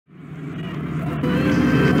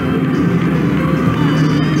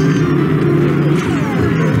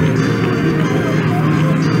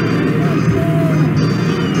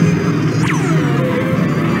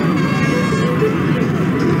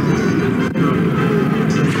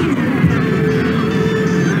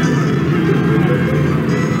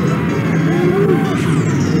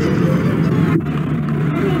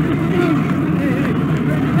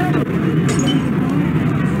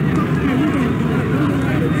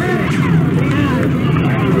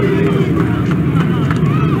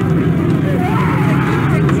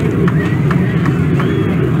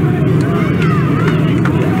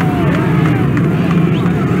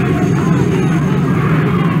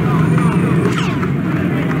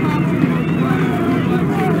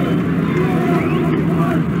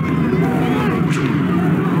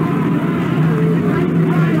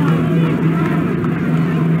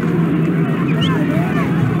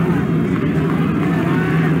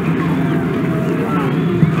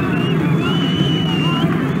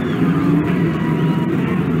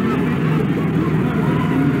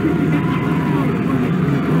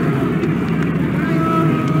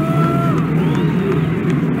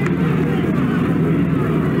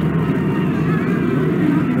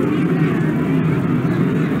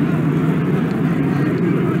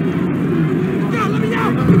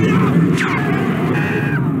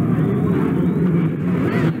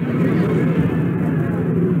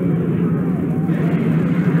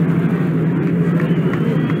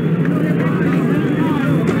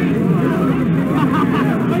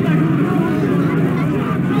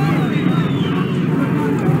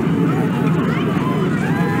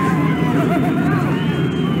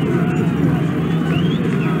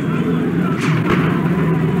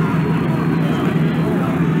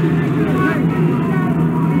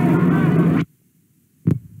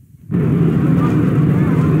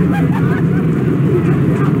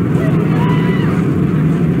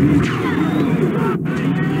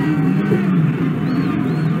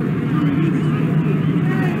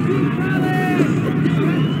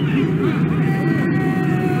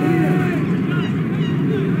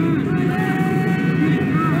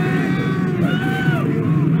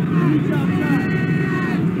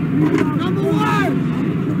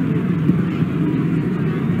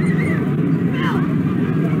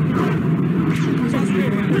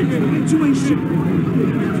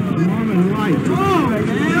Come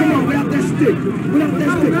on, without that stick. Without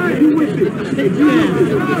that stick. You with it. Hey, you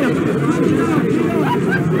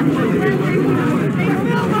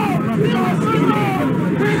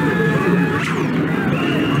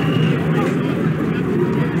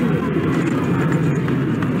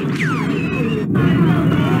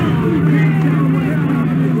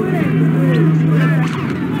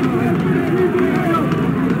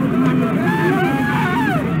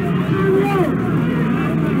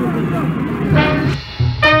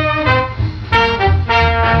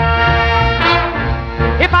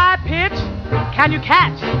can you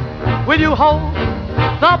catch? Will you hold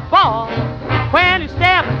the ball when you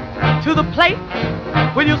step to the plate?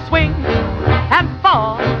 Will you swing and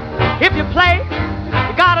fall? If you play,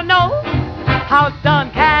 you gotta know how it's done.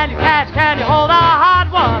 Can you catch? Can you hold a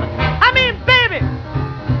hard one? I mean, baby,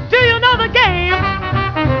 do you know the game?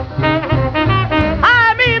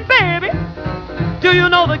 I mean, baby, do you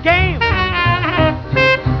know the game?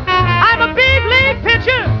 I'm a big league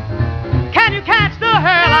pitcher. Can you catch the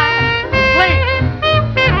hairline?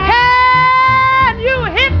 Can you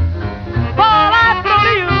hit ball I throw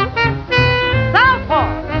to you? Southpaw,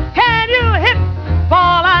 can you hit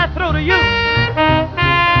ball I throw to you?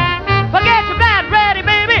 Forget your bat ready,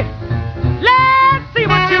 baby. Let's see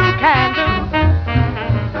what you can do.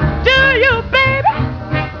 Do you, baby,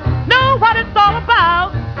 know what it's all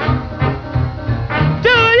about?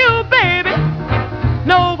 Do you, baby,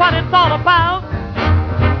 know what it's all about?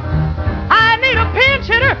 I need a pinch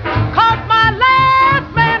hitter, 'cause my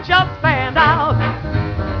last man just fanned out.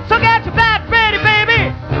 So get your bat ready,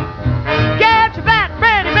 baby. Get your bat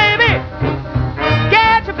ready, baby.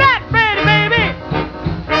 Get your bat ready, baby.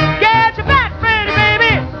 Get your bat ready,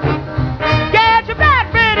 baby. Get your bat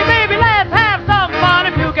ready, baby. Let's have some fun.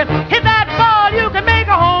 If you can hit that ball, you can make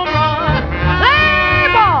a home run. Play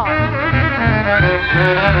ball.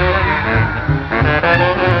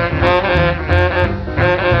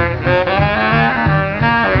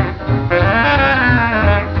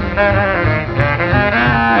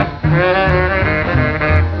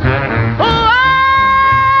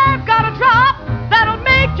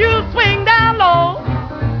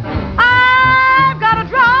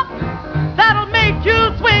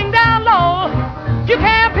 You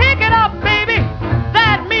can't pick it up, baby.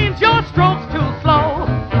 That means your stroke's too slow.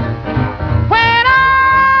 When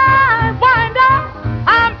I wind up,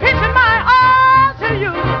 I'm pitching my all to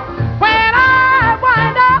you. When I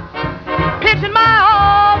wind up, pitching my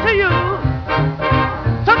all to you.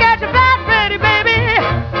 So get your bat ready, baby.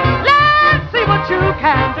 Let's see what you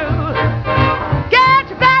can do. Get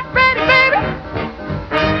your bat ready, baby.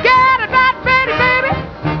 Get a bat ready, baby.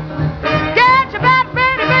 Get your bat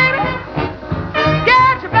ready, baby.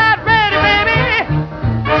 Get your bat ready, baby.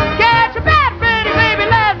 Get your bat ready, baby.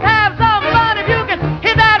 Let's have some fun. If you can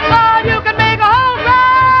hit that ball, you can make a home run.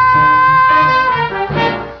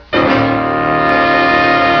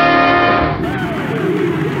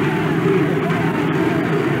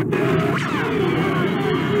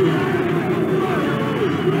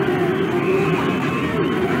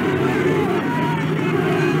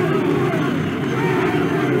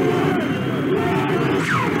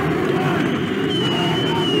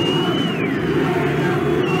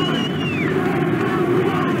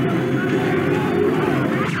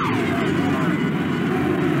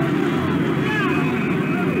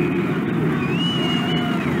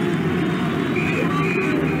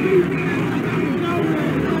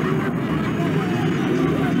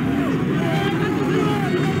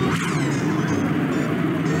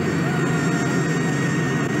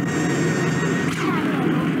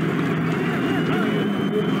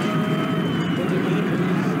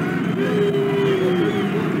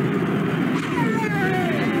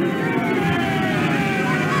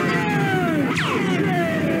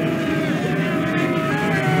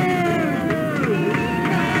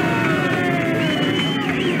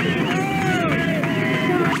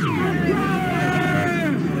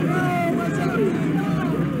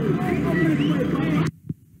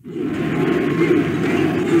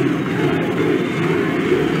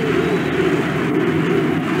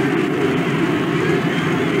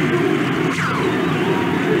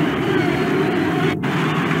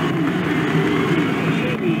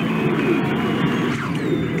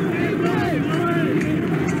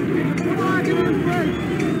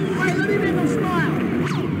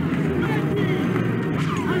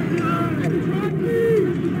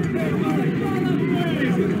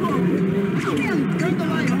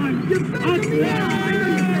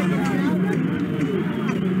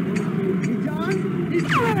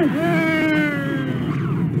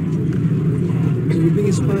 The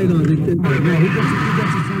biggest fight on it.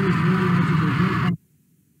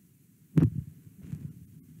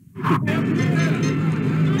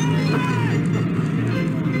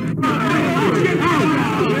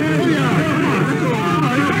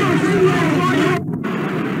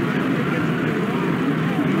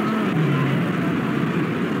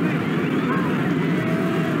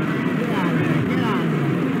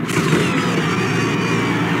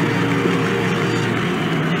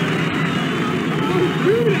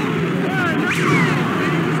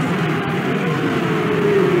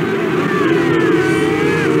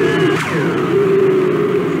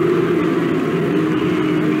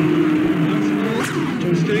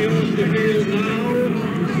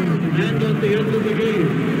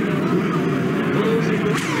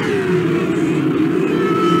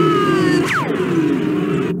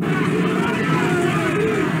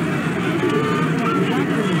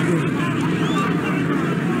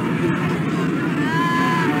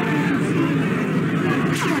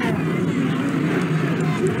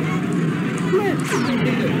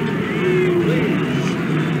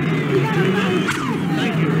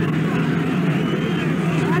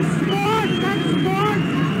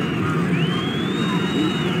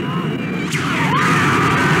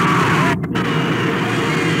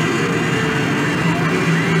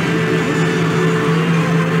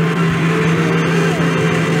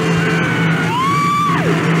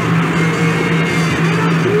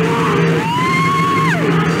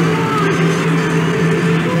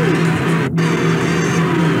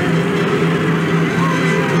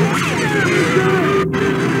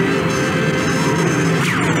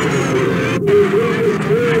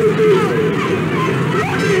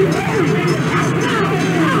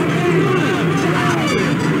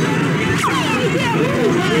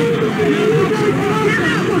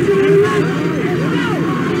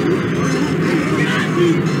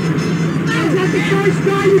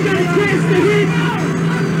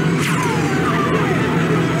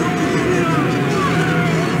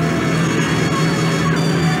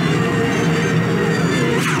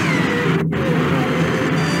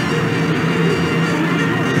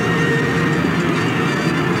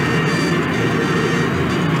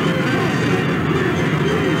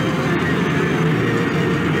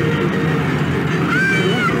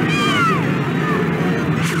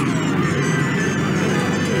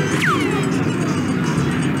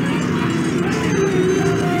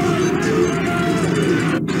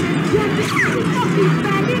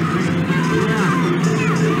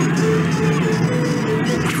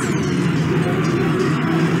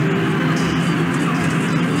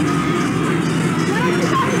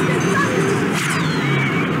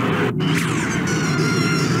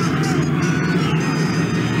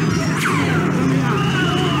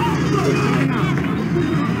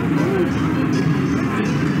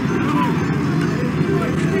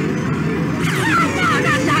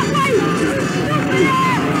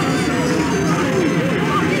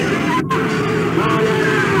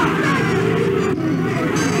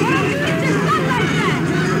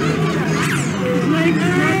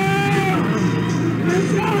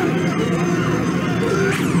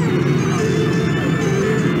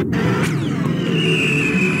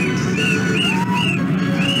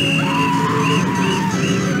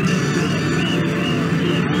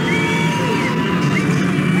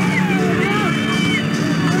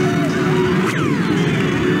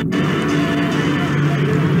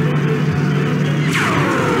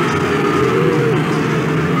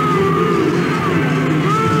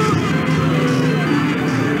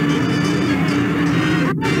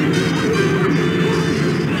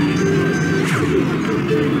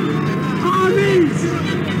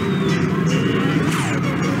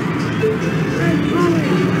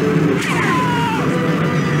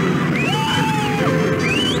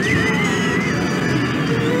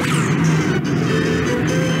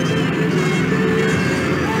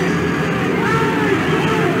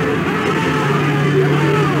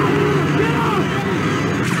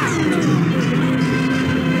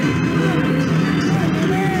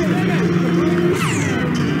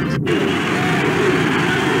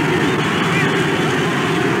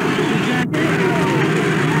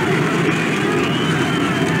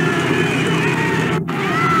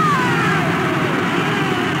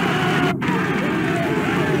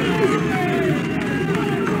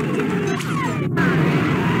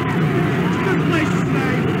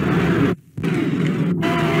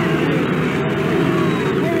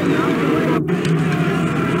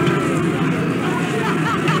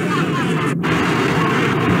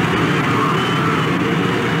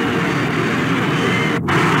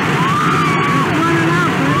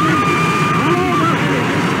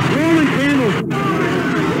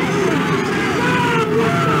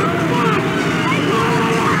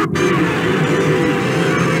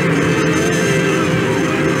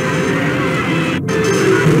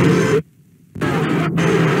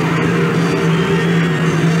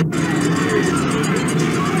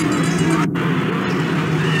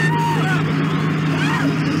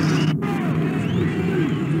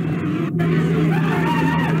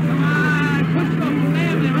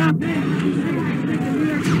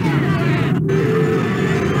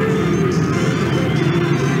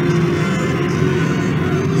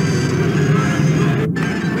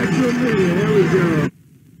 Here we go.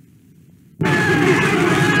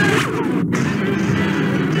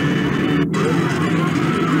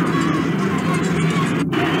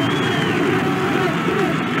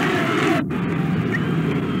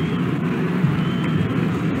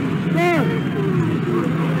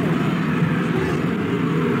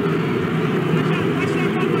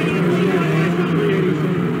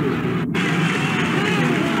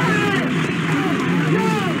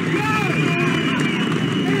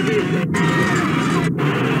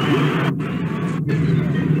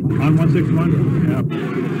 On 161? Yeah.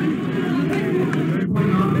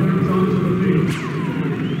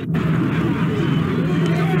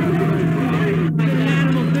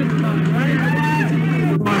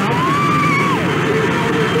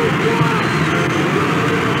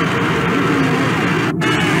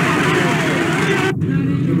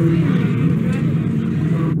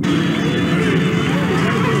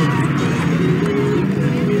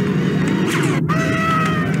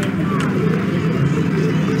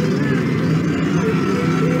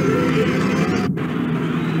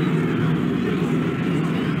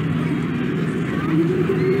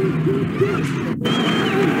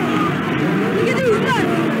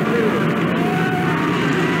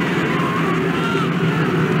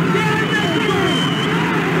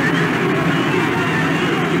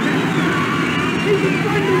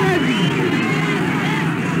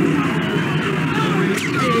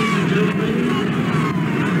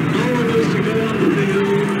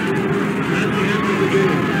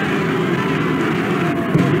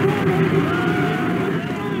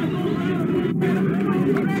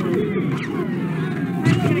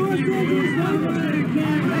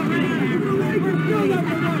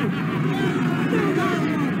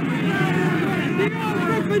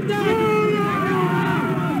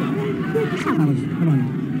 Come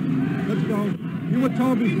on. Let's go. You were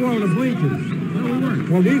told before on the bleachers. No, we weren't.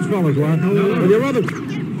 Well, these fellas were. No, we weren't. Well, your other...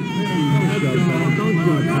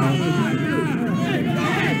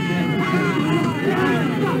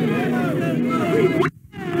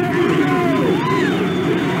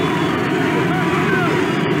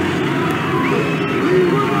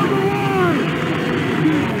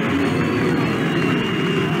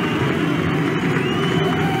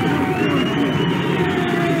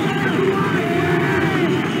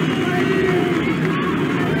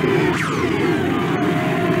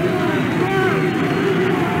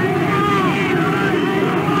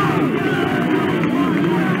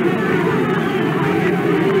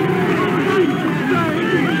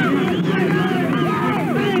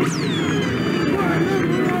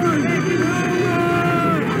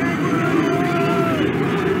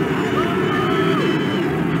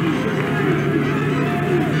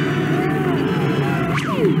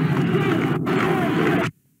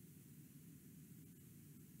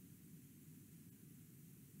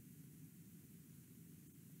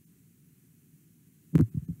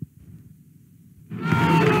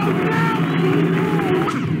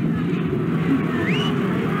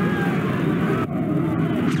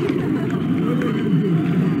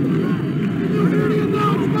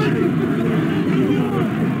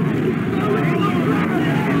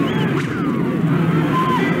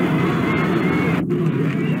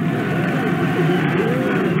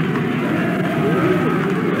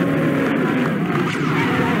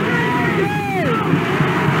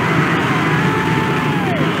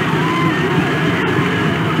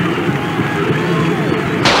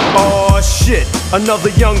 Another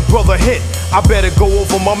young brother hit. I better go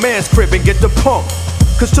over my man's crib and get the pump.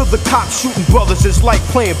 Cause to the cops, shooting brothers is like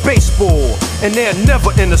playing baseball, and they're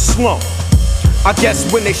never in a slump. I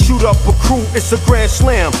guess when they shoot up a crew, it's a grand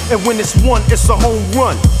slam, and when it's one, it's a home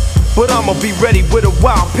run. But I'ma be ready with a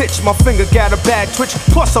wild pitch. My finger got a bad twitch,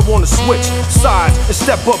 plus I wanna switch sides and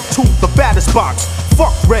step up to the batter's box.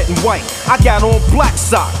 Fuck red and white, I got on black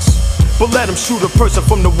socks. But let him shoot a person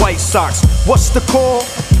from the White Sox. What's the call?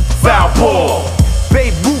 Foul ball.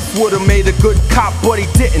 Babe Ruth would've made a good cop, but he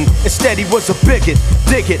didn't. Instead he was a bigot.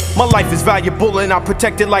 Dig it, my life is valuable and I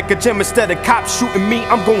protect it like a gem. Instead of cops shooting me,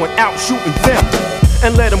 I'm going out shooting them.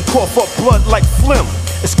 And let them cough up blood like phlegm.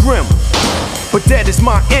 It's grim, but that is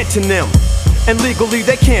my antonym. And legally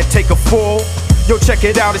they can't take a fall. Yo, check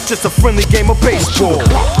it out, it's just a friendly game of baseball.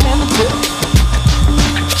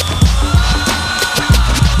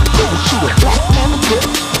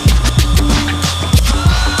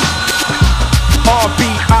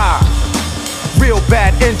 RBI, real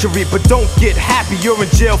bad injury, but don't get happy, you're in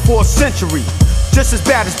jail for a century. Just as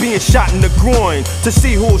bad as being shot in the groin. To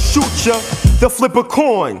see who'll shoot ya, they'll flip a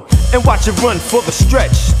coin and watch it run for the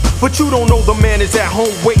stretch. But you don't know the man is at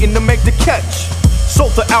home waiting to make the catch. So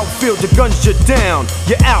the outfield, the guns you down,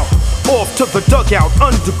 you're out. Off to the dugout,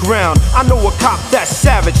 underground. I know a cop that's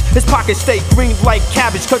savage. His pockets stay green like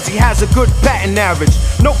cabbage, cause he has a good batting average.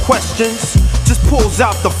 No questions, just pulls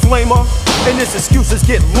out the flamer, and his excuses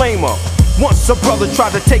get lamer. Once a brother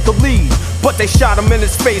tried to take a lead, but they shot him in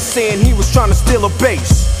his face saying he was trying to steal a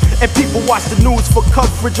base. And people watch the news for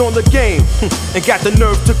coverage on the game, and got the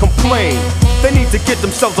nerve to complain. They need to get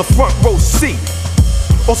themselves a front row seat,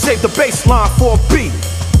 or save the baseline for a beat.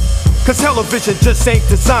 Cause television just ain't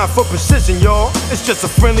designed for precision, y'all. It's just a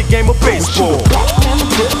friendly game of baseball.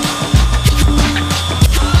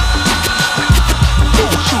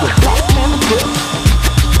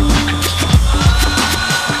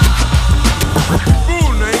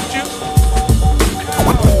 Fool nature.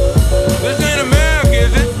 This ain't America,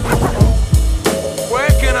 is it? Where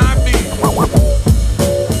can I be?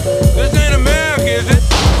 This ain't America, is it?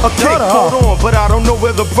 Okay, hold on, but I don't know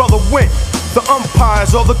where the brother went. The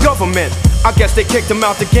umpires or the government. I guess they kicked him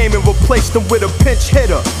out the game and replaced him with a pinch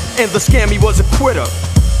hitter. And the scammy was a quitter.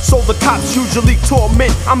 So the cops usually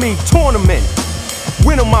tournament.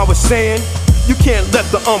 When I was saying, you can't let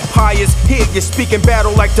the umpires hear you speaking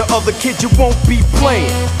battle like the other kid you won't be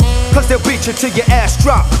playing. Cause they'll beat you till your ass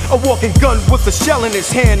drop. A walking gun with a shell in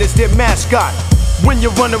his hand is their mascot. When you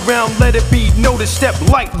run around, let it be noted, step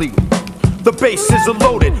lightly. The bases are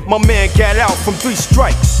loaded, my man got out from 3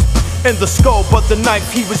 strikes in the skull, but the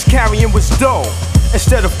knife he was carrying was dull.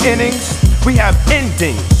 Instead of innings, we have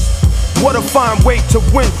endings. What a fine way to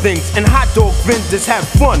win things. And hot dog vendors have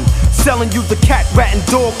fun selling you the cat, rat, and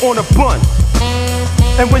dog on a bun.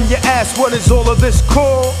 And when you ask what is all of this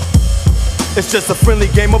called, it's just a friendly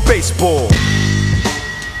game of baseball.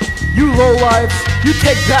 You lowlifes, you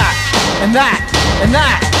take that, and that, and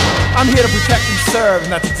that. I'm here to protect and serve,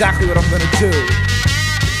 and that's exactly what I'm gonna do.